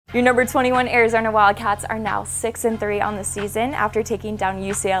Your number 21 Arizona Wildcats are now 6-3 on the season after taking down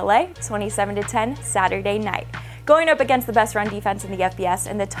UCLA 27-10 Saturday night. Going up against the best run defense in the FBS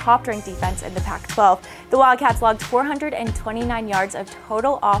and the top-ranked defense in the Pac-12, the Wildcats logged 429 yards of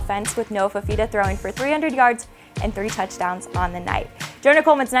total offense, with Noah Fafita throwing for 300 yards and 3 touchdowns on the night. Jonah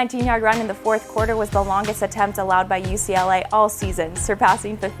Coleman's 19-yard run in the fourth quarter was the longest attempt allowed by UCLA all season,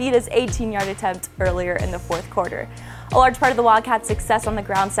 surpassing Fafita's 18-yard attempt earlier in the fourth quarter. A large part of the Wildcats' success on the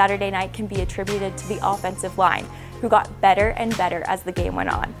ground Saturday night can be attributed to the offensive line, who got better and better as the game went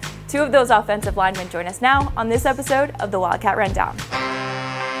on. 2 of those offensive linemen join us now on this episode of the Wildcat Rundown.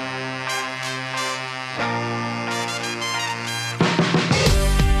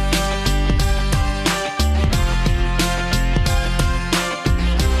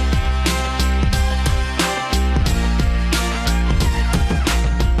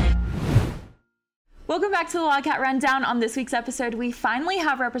 Welcome back to the Wildcat Rundown. On this week's episode, we finally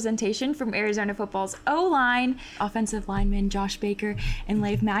have representation from Arizona football's O-line. Offensive linemen Josh Baker and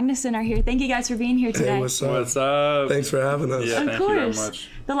Leif Magnuson are here. Thank you guys for being here today. Hey, what's up? What's up? Thanks for having us. Yeah, of thank course. you very much.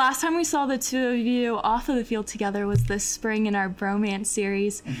 The last time we saw the two of you off of the field together was this spring in our bromance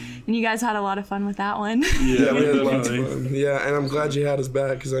series, and you guys had a lot of fun with that one. Yeah, we had lots of fun. Yeah, and I'm glad you had us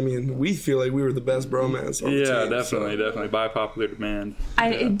back because, I mean, we feel like we were the best bromance on the team. Definitely. By popular demand.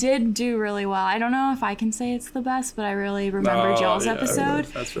 It did do really well. I don't know if I can say it's the best, but I really remembered y'all's episode.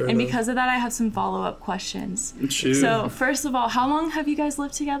 That's fair and enough. because of that, I have some follow-up questions. Shoot. So, first of all, how long have you guys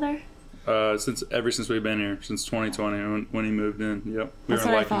lived together? Ever since we've been here, since 2020 when he moved in. Yep. We That's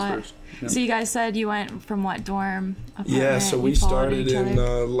were in what I Likens thought. first. Yep. So you guys said you went from what dorm? Yeah, so we You followed started each in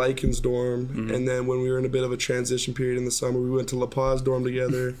other? Likens dorm, and then when we were in a bit of a transition period in the summer, we went to La Paz dorm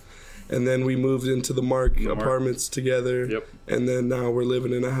together, and then we moved into the Mark apartments together, Yep. and then now we're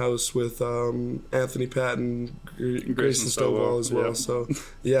living in a house with Anthony Patton, Grayson Stovall as well. Yep. So,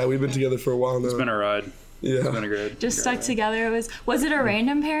 yeah, we've been together for a while now. It's been a ride. It's Yeah. been a great. Just stuck together. Was it a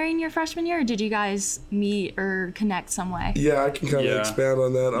random pairing your freshman year, or did you guys meet or connect some way? Yeah, I can kind of expand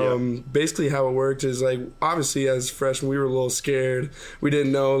on that. Yeah. Basically, how it worked is, like, obviously as freshmen, we were a little scared. We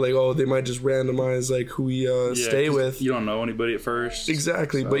didn't know, like, they might just randomize, like, who we stay with. You don't know anybody at first.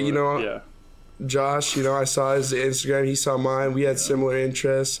 Exactly, So, but Josh, I saw his Instagram, he saw mine. We had similar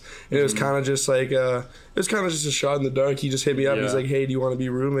interests, and it was kind of just like just a shot in the dark. He just hit me up. Yeah. He's like, "Hey, do you want to be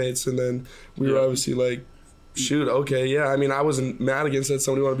roommates?" And then we were obviously like, "Shoot, okay, yeah." I mean, I wasn't mad against that.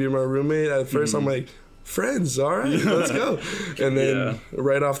 Somebody want to be my roommate. At first, I'm like, "Friends, all right, let's go." And then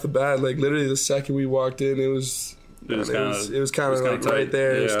right off the bat, like literally the second we walked in, it was kind of like tight. right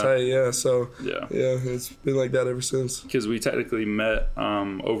there. It was tight, yeah. So Yeah. it's been like that ever since. Because we technically met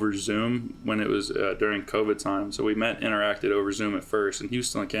over Zoom when it was during COVID time. So we interacted over Zoom at first. And he was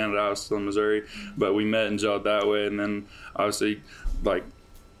still in Canada, I was still in Missouri. But we met and gelled that way. And then obviously, like,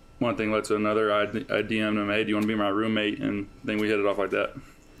 one thing led to another. I DM'd him, "Hey, do you want to be my roommate?" And then we hit it off like that.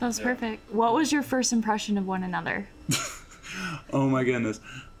 That was perfect. What was your first impression of one another? Oh my goodness.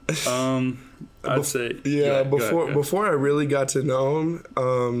 I'd say before I really got to know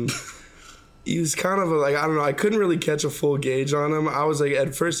him, he was kind of I don't know, I couldn't really catch a full gauge on him. I was like,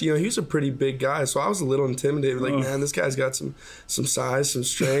 at first, he was a pretty big guy, so I was a little intimidated. Like, man, this guy's got some size, some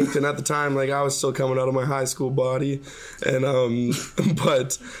strength. And at the time, like, I was still coming out of my high school body, and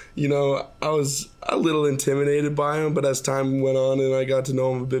but I was a little intimidated by him. But as time went on and I got to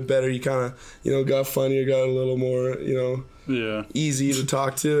know him a bit better, he kind of got funnier, got a little more easy to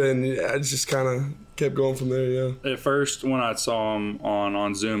talk to, and I just kind of kept going from there. Yeah. At first, when I saw him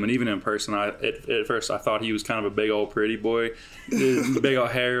on Zoom and even in person, at first I thought he was kind of a big old pretty boy. His big old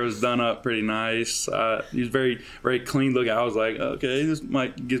hair was done up pretty nice. He was very, very clean looking. I was like, okay,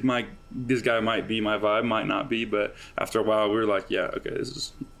 this guy might be my vibe, might not be. But after a while, we were like, yeah, okay,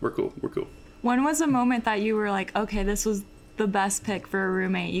 we're cool. When was a moment that you were like, okay, this was the best pick for a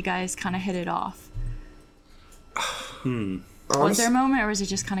roommate? You guys kind of hit it off. Was there a moment, or was it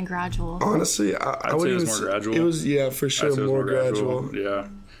just kind of gradual? Honestly, I would say it even was more gradual. It was, for sure, more gradual. Yeah,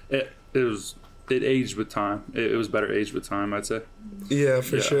 it aged with time. It was better aged with time, I'd say. Yeah,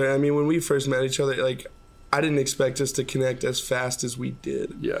 for sure. I mean, when we first met each other, like, I didn't expect us to connect as fast as we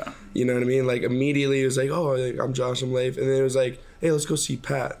did. Yeah. You know what I mean? Like, immediately it was like, oh, I'm Josh, I'm Leif. And then it was like, hey, let's go see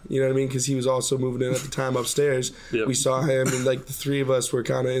Pat. You know what I mean? Because he was also moving in at the time upstairs. Yep. We saw him, and, like, the three of us were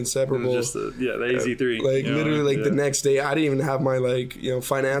kind of inseparable. It was just the AZ3. Like, literally, like, the next day, I didn't even have my, like,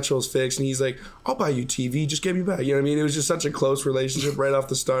 financials fixed. And he's like, I'll buy you TV. Just get me back. You know what I mean? It was just such a close relationship right off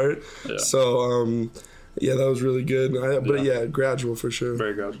the start. Yeah. So, yeah, that was really good. But gradual for sure.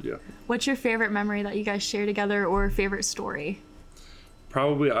 Very gradual, yeah. What's your favorite memory that you guys share together, or favorite story?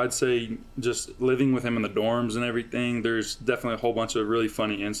 Probably, I'd say just living with him in the dorms and everything. There's definitely a whole bunch of really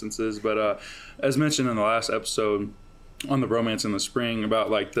funny instances. But as mentioned in the last episode on the bromance in the spring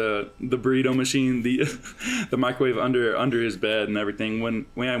about like the burrito machine, the microwave under his bed and everything. When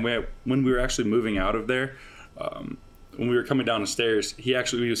we were actually moving out of there, when we were coming down the stairs, he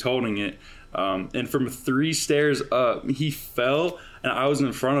was holding it. And from 3 stairs up, he fell, and I was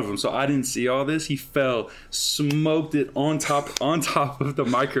in front of him, so I didn't see all this. He fell, smoked it on top of the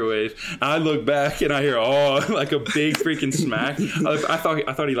microwave. And I look back and I hear like a big freaking smack. I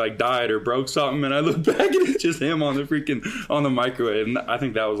thought he like died or broke something, and I look back and it's just him on the microwave. And I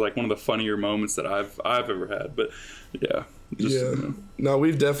think that was like one of the funnier moments that I've ever had. But yeah. No,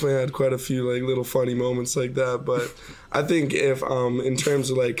 we've definitely had quite a few like little funny moments like that. But I think if in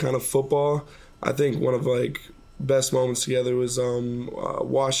terms of like kind of football, I think one of like best moments together was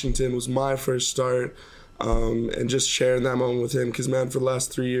Washington was my first start, and just sharing that moment with him, because man, for the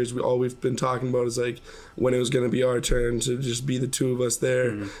last 3 years all we've been talking about is like when it was going to be our turn to just be the two of us there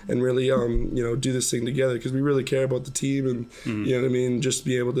and really do this thing together, because we really care about the team, and you know what I mean, just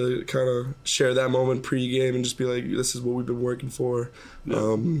be able to kind of share that moment pre-game and just be like, this is what we've been working for.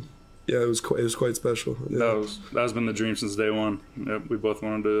 It was quite special. Yeah. That has been the dream since day one. We both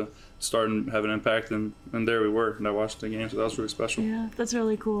wanted to start and have an impact, and there we were. And I watched the game, so that was really special. Yeah, that's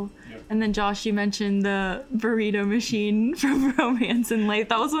really cool. Yeah. And then Josh, you mentioned the burrito machine from Romance and Leif.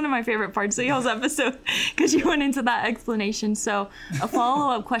 That was one of my favorite parts of y'all's episode, because you went into that explanation. So a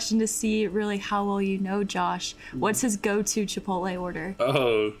follow-up question to see really how well you know Josh. What's his go-to Chipotle order?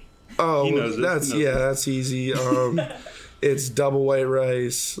 That's easy. It's double white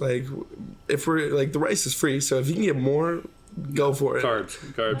rice. Like, if we're like, the rice is free, so if you can get more, go for it.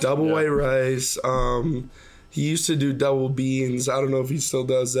 Carbs. Double white rice. He used to do double beans. I don't know if he still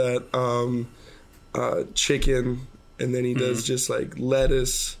does that. Chicken, and then he does just like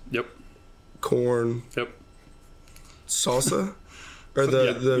lettuce. Yep. Corn. Yep. Salsa, or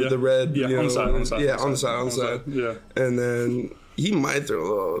the red. Yeah, on the side. Yeah, on the side. Yeah. And then he might throw a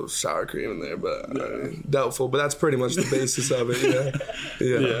little sour cream in there, but doubtful. But that's pretty much the basis of it.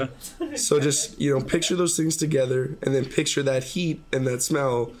 Yeah. So just picture those things together, and then picture that heat and that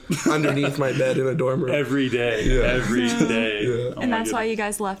smell underneath my bed in a dorm room every day. Every day. Yeah. And that's why you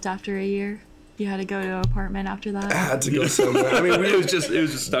guys left after a year. You had to go to an apartment after that. I had to go somewhere. I mean, it was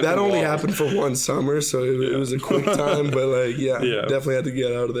just stuck. That only happened for one summer, so it was a quick time. But definitely had to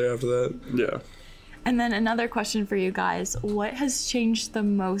get out of there after that. Yeah. And then another question for you guys. What has changed the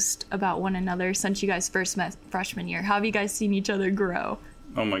most about one another since you guys first met freshman year? How have you guys seen each other grow?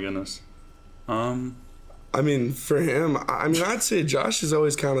 Oh, my goodness. I mean, for him, I'd say Josh has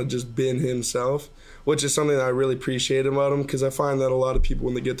always kind of just been himself, which is something that I really appreciate about him, because I find that a lot of people,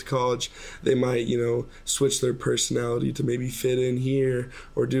 when they get to college, they might, switch their personality to maybe fit in here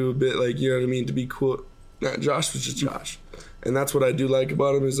or do a bit like, to be cool. Nah, Josh was just Josh. And that's what I do like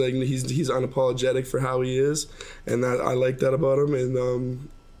about him, is like he's unapologetic for how he is, and that I like that about him. And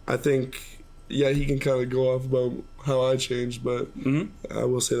I think he can kind of go off about how I changed, but I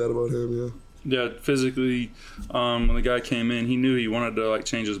will say that about him. Yeah, physically, when the guy came in, he knew he wanted to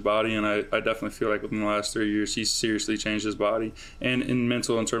change his body, and I definitely feel like within the last 3 years, he's seriously changed his body. And in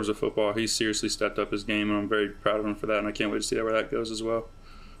mental, in terms of football, he's seriously stepped up his game, and I'm very proud of him for that, and I can't wait to see where that goes as well.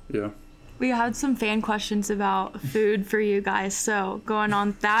 Yeah. We had some fan questions about food for you guys, so going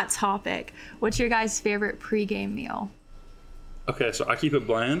on that topic, what's your guys' favorite pregame meal? Okay, so I keep it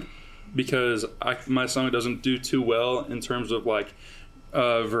bland, because my stomach doesn't do too well in terms of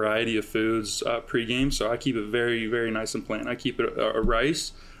variety of foods pregame, so I keep it very, very nice and plain. I keep it a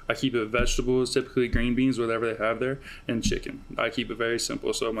rice, I keep it vegetables, typically green beans, whatever they have there, and chicken. I keep it very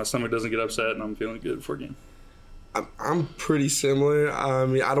simple, so my stomach doesn't get upset and I'm feeling good before game. I'm pretty similar. I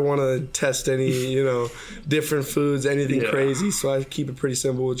mean, I don't want to test any, different foods, anything crazy, so I keep it pretty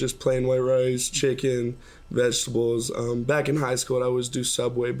simple with just plain white rice, chicken, vegetables. Back in high school, I always do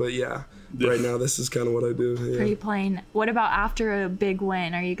Subway, but right now this is kind of what I do. Yeah. Pretty plain. What about after a big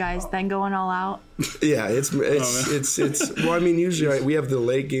win? Are you guys then going all out? Yeah, it's well, I mean, usually we have the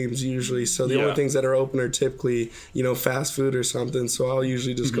late games usually, so the only things that are open are typically, fast food or something, so I'll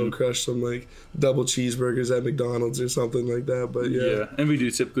usually just go crush some double cheeseburgers at McDonald's or something like that. But yeah, and we do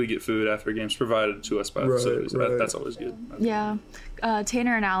typically get food after games provided to us by the facilities. Right. That's always good. Yeah.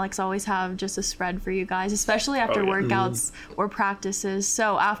 Tanner and Alex always have just a spread for you guys, especially after workouts or practices.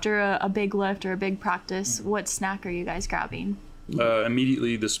 So after a big lift or a big practice, what snack are you guys grabbing?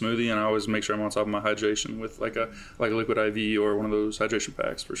 Immediately the smoothie, and I always make sure I'm on top of my hydration with like a liquid IV or one of those hydration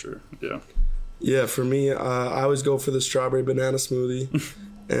packs for sure. Yeah. Yeah, for me, I always go for the strawberry banana smoothie.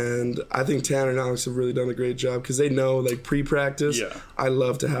 And I think Tanner and Alex have really done a great job because they know, like, pre-practice, I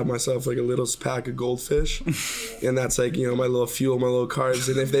love to have myself, like, a little pack of goldfish. And that's, like, you know, my little fuel, my little carbs.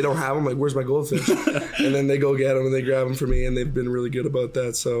 And if they don't have them, like, where's my goldfish? And then they go get them and they grab them for me, and they've been really good about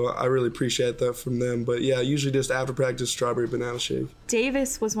that. So I really appreciate that from them. But, yeah, usually just after practice, strawberry banana shake.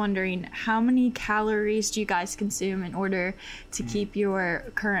 Davis was wondering, how many calories do you guys consume in order to keep your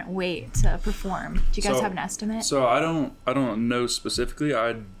current weight to perform? Do you guys have an estimate? So I don't know specifically.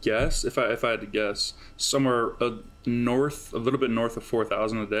 I'd guess, if I had to guess, somewhere a little bit north of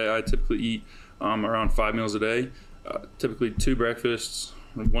 4,000 a day. I typically eat around 5 meals a day, typically 2 breakfasts,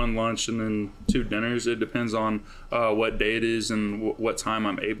 1 lunch, and then 2 dinners. It depends on what day it is and what time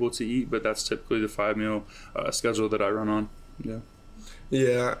I'm able to eat, but that's typically the 5-meal schedule that I run on.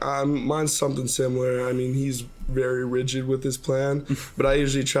 Yeah, mine's something similar. I mean, he's very rigid with his plan, but I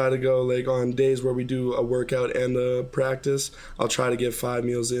usually try to go, like, on days where we do a workout and a practice, I'll try to get 5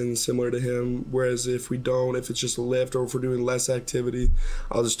 meals in similar to him, whereas if we don't, if it's just a lift or if we're doing less activity,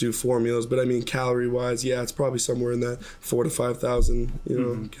 I'll just do 4 meals. But I mean, calorie-wise, yeah, it's probably somewhere in that 4,000 to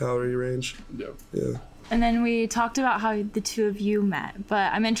 5,000, calorie range. Yeah. And then we talked about how the two of you met,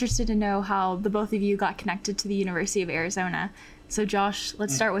 but I'm interested to know how the both of you got connected to the University of Arizona. So Josh,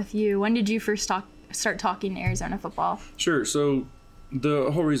 let's start with you. When did you first start talking Arizona football? Sure. So the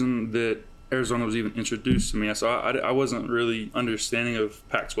whole reason that Arizona was even introduced to me, so I wasn't really understanding of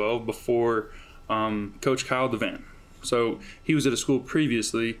Pac-12 before Coach Kyle DeVan. So he was at a school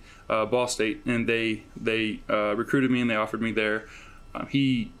previously, Ball State, and they recruited me and they offered me there.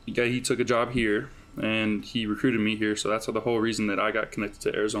 He took a job here and he recruited me here, so that's the whole reason that I got connected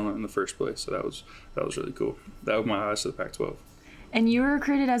to Arizona in the first place. So that was really cool. That opened my eyes to the Pac-12. And you were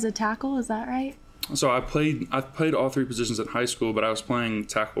recruited as a tackle, is that right? So I played all 3 positions in high school, but I was playing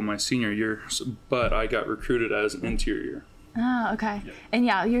tackle my senior year. But I got recruited as an interior. Oh, okay. Yeah.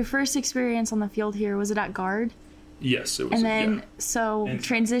 And your first experience on the field here, was it at guard? Yes, it was. And then,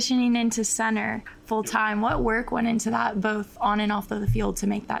 transitioning into center full time, what work went into that, both on and off of the field, to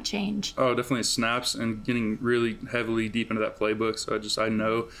make that change? Oh, definitely snaps and getting really heavily deep into that playbook. So I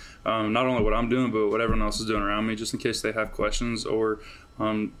know not only what I'm doing, but what everyone else is doing around me, just in case they have questions or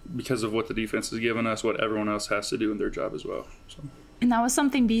because of what the defense has given us, what everyone else has to do in their job as well. So. And that was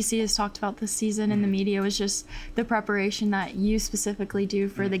something BC has talked about this season in the media, was just the preparation that you specifically do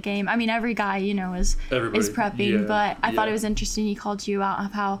for the game. I mean, every guy, is prepping, but I thought it was interesting he called you out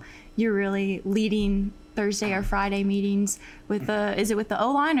of how you're really leading Thursday or Friday meetings with is it with the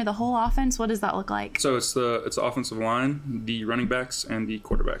O-line or the whole offense? What does that look like? So it's the offensive line, the running backs, and the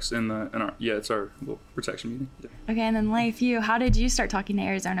quarterbacks it's our little protection meeting. Yeah. Okay, and then Leif, how did you start talking to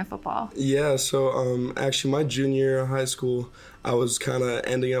Arizona football? Yeah, so actually my junior year of high school, I was kind of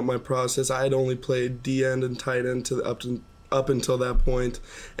ending up my process. I had only played D-end and tight end up until that point,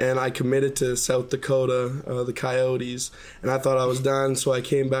 and I committed to South Dakota, the Coyotes, and I thought I was done, so I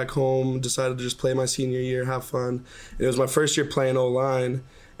came back home, decided to just play my senior year, have fun. And it was my first year playing O-line,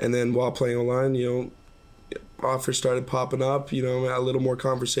 and then while playing O-line, offers started popping up, a little more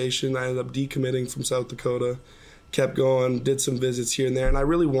conversation. I ended up decommitting from South Dakota, kept going, did some visits here and there, and I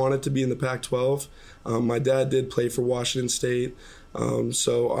really wanted to be in the Pac-12. My dad did play for Washington State,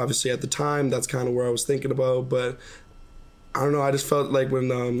 so obviously at the time, that's kind of where I was thinking about, but I don't know, I just felt like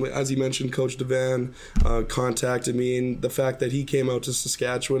when, as you mentioned, Coach DeVan contacted me, and the fact that he came out to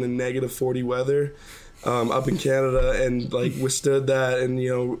Saskatchewan in -40 weather up in Canada and, withstood that and,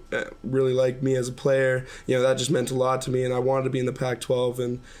 really liked me as a player, that just meant a lot to me, and I wanted to be in the Pac-12,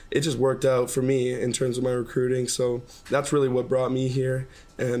 and it just worked out for me in terms of my recruiting, so that's really what brought me here,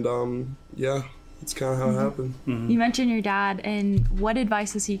 and, it's kind of how it happened. Mm-hmm. You mentioned your dad, and what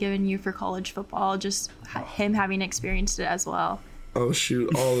advice has he given you for college football, just him having experienced it as well? Oh,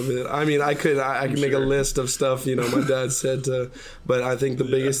 shoot, all of it. I mean, I could make a list of stuff, my dad said but I think the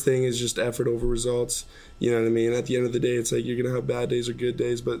biggest thing is just effort over results. You know what I mean? At the end of the day, it's like you're going to have bad days or good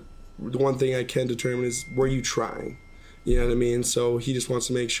days, but the one thing I can determine is, were you trying? You know what I mean? So he just wants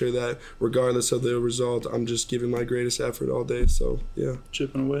to make sure that regardless of the result, I'm just giving my greatest effort all day. So, yeah.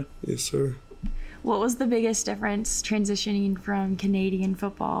 Chipping away. Yes, sir. What was the biggest difference transitioning from Canadian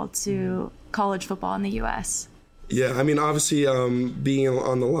football to college football in the U.S.? Yeah, I mean, obviously, being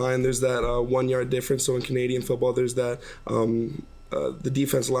on the line, there's that 1 yard difference. So in Canadian football, there's that the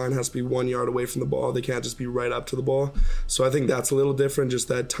defense line has to be 1 yard away from the ball. They can't just be right up to the ball. So I think that's a little different, just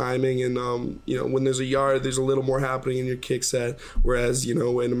that timing. And, when there's a yard, there's a little more happening in your kick set. Whereas,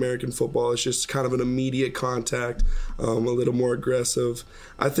 in American football, it's just kind of an immediate contact, a little more aggressive.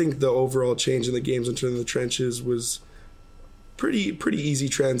 I think the overall change in the games in terms of the trenches was pretty easy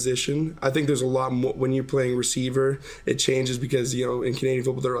transition. I think there's a lot more when you're playing receiver. It changes because, you know, in Canadian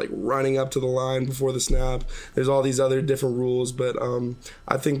football they're like running up to the line before the snap. There's all these other different rules, but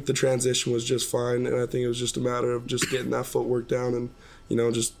I think the transition was just fine, and I think it was just a matter of just getting that footwork down and, you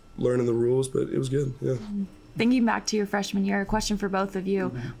know, just learning the rules. But it was good. Yeah. Thinking back to your freshman year, a question for both of you: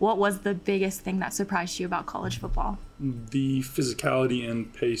 what was the biggest thing that surprised you about college football? The physicality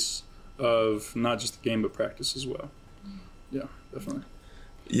and pace of not just the game but practice as well. Yeah, definitely.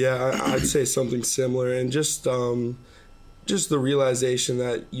 Yeah, I'd say something similar, and just the realization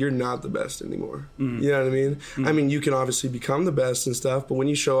that you're not the best anymore. You know what I mean? I mean, you can obviously become the best and stuff, but when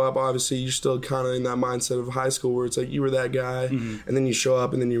you show up, obviously you're still kind of in that mindset of high school where it's like you were that guy, and then you show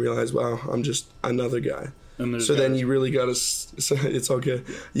up and then you realize, wow, I'm just another guy. So then you really got to, it's okay.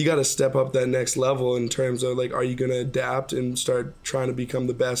 You got to step up that next level in terms of like, are you going to adapt and start trying to become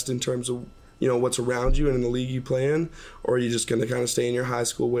the best in terms of, you know, what's around you and in the league you play in, or are you just going to kind of stay in your high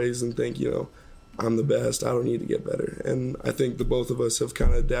school ways and think, you know, I'm the best, I don't need to get better. And I think the both of us have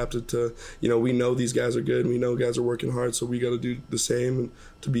kind of adapted to, you know, we know these guys are good, and we know guys are working hard, so we got to do the same and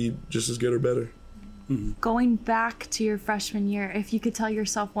to be just as good or better. Going back to your freshman year, if you could tell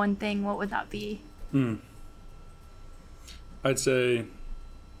yourself one thing, what would that be? I'd say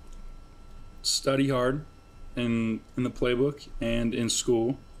study hard in the playbook and in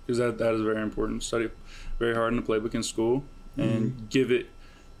school, because that is very important. Study very hard in the playbook in school and give it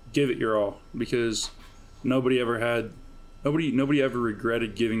your all, because nobody ever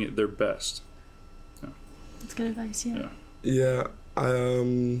regretted giving it their best. That's good advice. Yeah.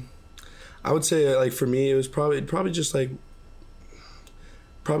 I would say, like, for me, it was probably just like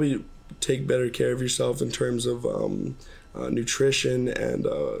take better care of yourself in terms of nutrition and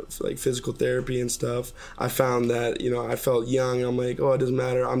like physical therapy and stuff. I found that, you know, I felt young. I'm like, oh, it doesn't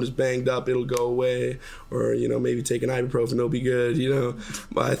matter. I'm just banged up. It'll go away. Or, you know, maybe take an ibuprofen. It'll be good, you know.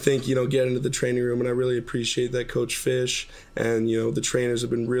 But I think, you know, get into the training room, and I really appreciate that Coach Fish and, you know, the trainers have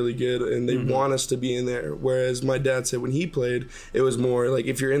been really good, and they want us to be in there. Whereas my dad said when he played, it was more like,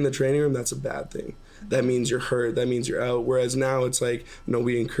 if you're in the training room, that's a bad thing. That means you're hurt. That means you're out. Whereas now it's like, you know,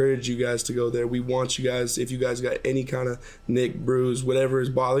 we encourage you guys to go there. We want you guys, if you guys got any kind of nick, bruise, whatever is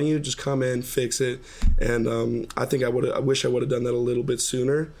bothering you, just come in, fix it. And I think I wish I would have done that a little bit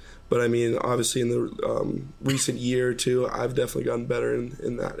sooner. But I mean, obviously in the recent year or two, I've definitely gotten better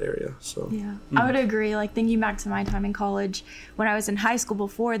in that area. So yeah, I would agree. Like, thinking back to my time in college, when I was in high school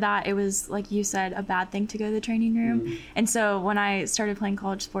before that, it was, like you said, a bad thing to go to the training room. And so when I started playing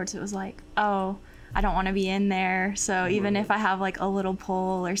college sports, it was like, oh, I don't want to be in there. So even if I have like a little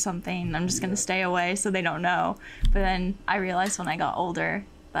pull or something, I'm just going to stay away so they don't know. But then I realized when I got older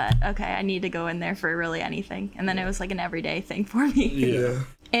that, okay, I need to go in there for really anything. And then it was like an everyday thing for me. Yeah.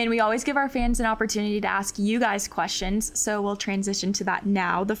 And we always give our fans an opportunity to ask you guys questions. So we'll transition to that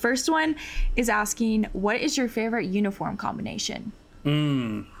now. The first one is asking, what is your favorite uniform combination?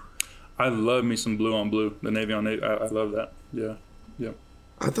 I love me some blue on blue, the navy on navy. I love that. Yeah.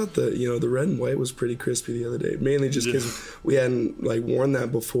 I thought the red and white was pretty crispy the other day, mainly just because we hadn't like worn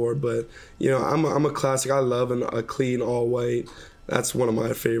that before. But, you know, I'm a classic. I love a clean all white. That's one of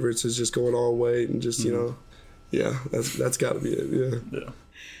my favorites, is just going all white and just, you know, yeah, that's got to be it. Yeah.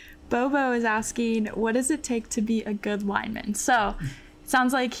 Bobo is asking, what does it take to be a good lineman? So it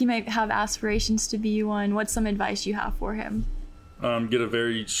sounds like he might have aspirations to be one. What's some advice you have for him? Get a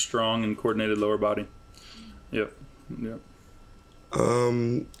very strong and coordinated lower body. Yep.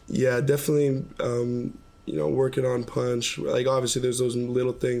 Yeah, definitely, you know, working on punch. Like, obviously there's those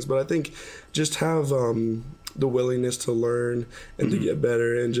little things, but I think just have the willingness to learn and to get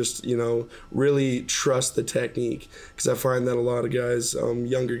better, and just, you know, really trust the technique. Because I find that a lot of guys,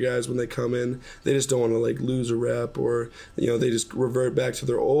 younger guys, when they come in, they just don't want to like lose a rep, or, you know, they just revert back to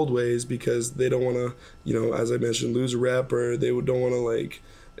their old ways because they don't want to, you know, as I mentioned, lose a rep, or they don't want to like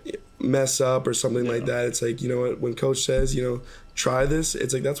mess up or something like that. It's like, you know what, when coach says, you know, try this,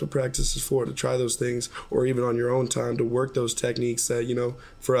 it's like, that's what practice is for, to try those things, or even on your own time to work those techniques that, you know,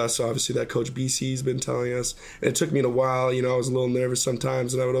 for us, obviously, that Coach BC's been telling us. And it took me a while, you know, I was a little nervous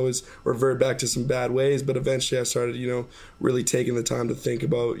sometimes, and I would always revert back to some bad ways, but eventually I started, you know, really taking the time to think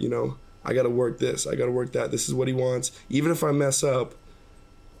about, you know, I got to work this, I got to work that, this is what he wants. Even if I mess up,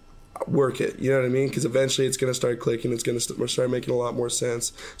 work it, you know what I mean? Because eventually it's going to start clicking, it's going to start making a lot more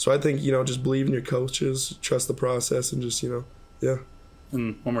sense. So I think, you know, just believe in your coaches, trust the process, and just, you know, yeah.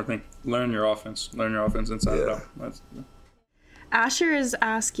 And one more thing, learn your offense inside and out. Asher is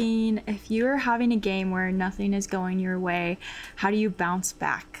asking, if you are having a game where nothing is going your way, how do you bounce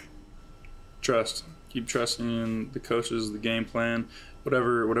back? Trust. Keep trusting in the coaches, the game plan.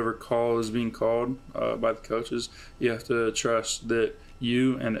 whatever call is being called by the coaches, you have to trust that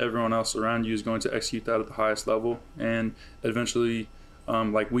you and everyone else around you is going to execute that at the highest level. And eventually,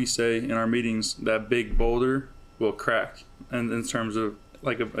 like we say in our meetings, that big boulder will crack. And in terms of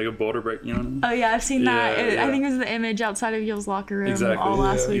like a boulder break, you know what I mean? Oh, yeah, I've seen that. I think it was the image outside of Yale's locker room all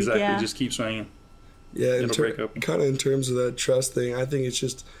last week. Exactly. Yeah. Just keep swinging. Yeah, Kind of in terms of that trust thing, I think it's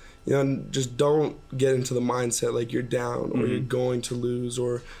just, just don't get into the mindset like you're down or you're going to lose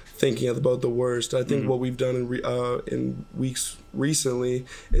or thinking about the worst. I think what we've done in weeks recently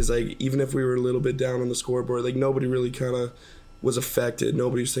is like, even if we were a little bit down on the scoreboard, like nobody really kind of was affected.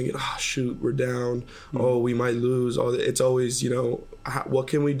 Nobody was thinking, oh shoot, we're down. Oh, we might lose. It's always, what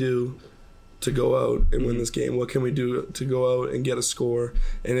can we do to go out and win this game? What can we do to go out and get a score?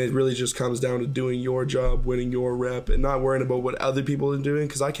 And it really just comes down to doing your job, winning your rep, and not worrying about what other people are doing,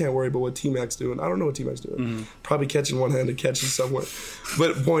 because I can't worry about what T-Mac's doing. I don't know what T-Mac's doing. Probably catching one-handed catches somewhere.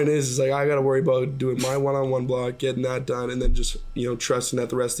 But the point is like, I got to worry about doing my one-on-one block, getting that done, and then just, trusting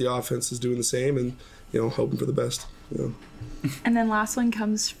that the rest of the offense is doing the same and, hoping for the best. And then last one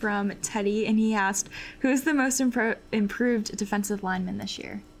comes from Teddy, and he asked, who's the most improved defensive lineman this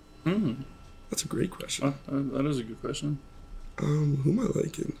year? That's a great question. That is a good question. Who am I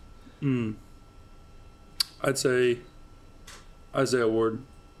liking? I'd say Isaiah Ward.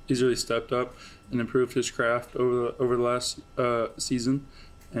 He's really stepped up and improved his craft over the last season,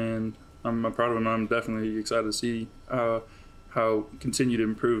 and I'm proud of him. I'm definitely excited to see how continued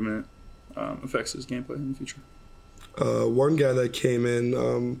improvement affects his gameplay in the future. One guy that came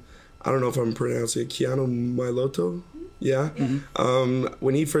in, I don't know if I'm pronouncing it, Keanu Miloto. Yeah.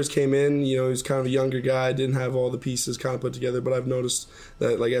 When he first came in, he was kind of a younger guy, didn't have all the pieces kind of put together, but I've noticed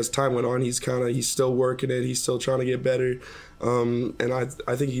that like as time went on, he's still working it, he's still trying to get better. And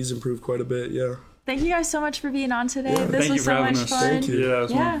I think he's improved quite a bit, yeah. Thank you guys so much for being on today. Yeah. This was so much fun. Thank you.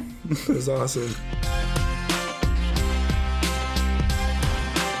 Yeah. It was awesome.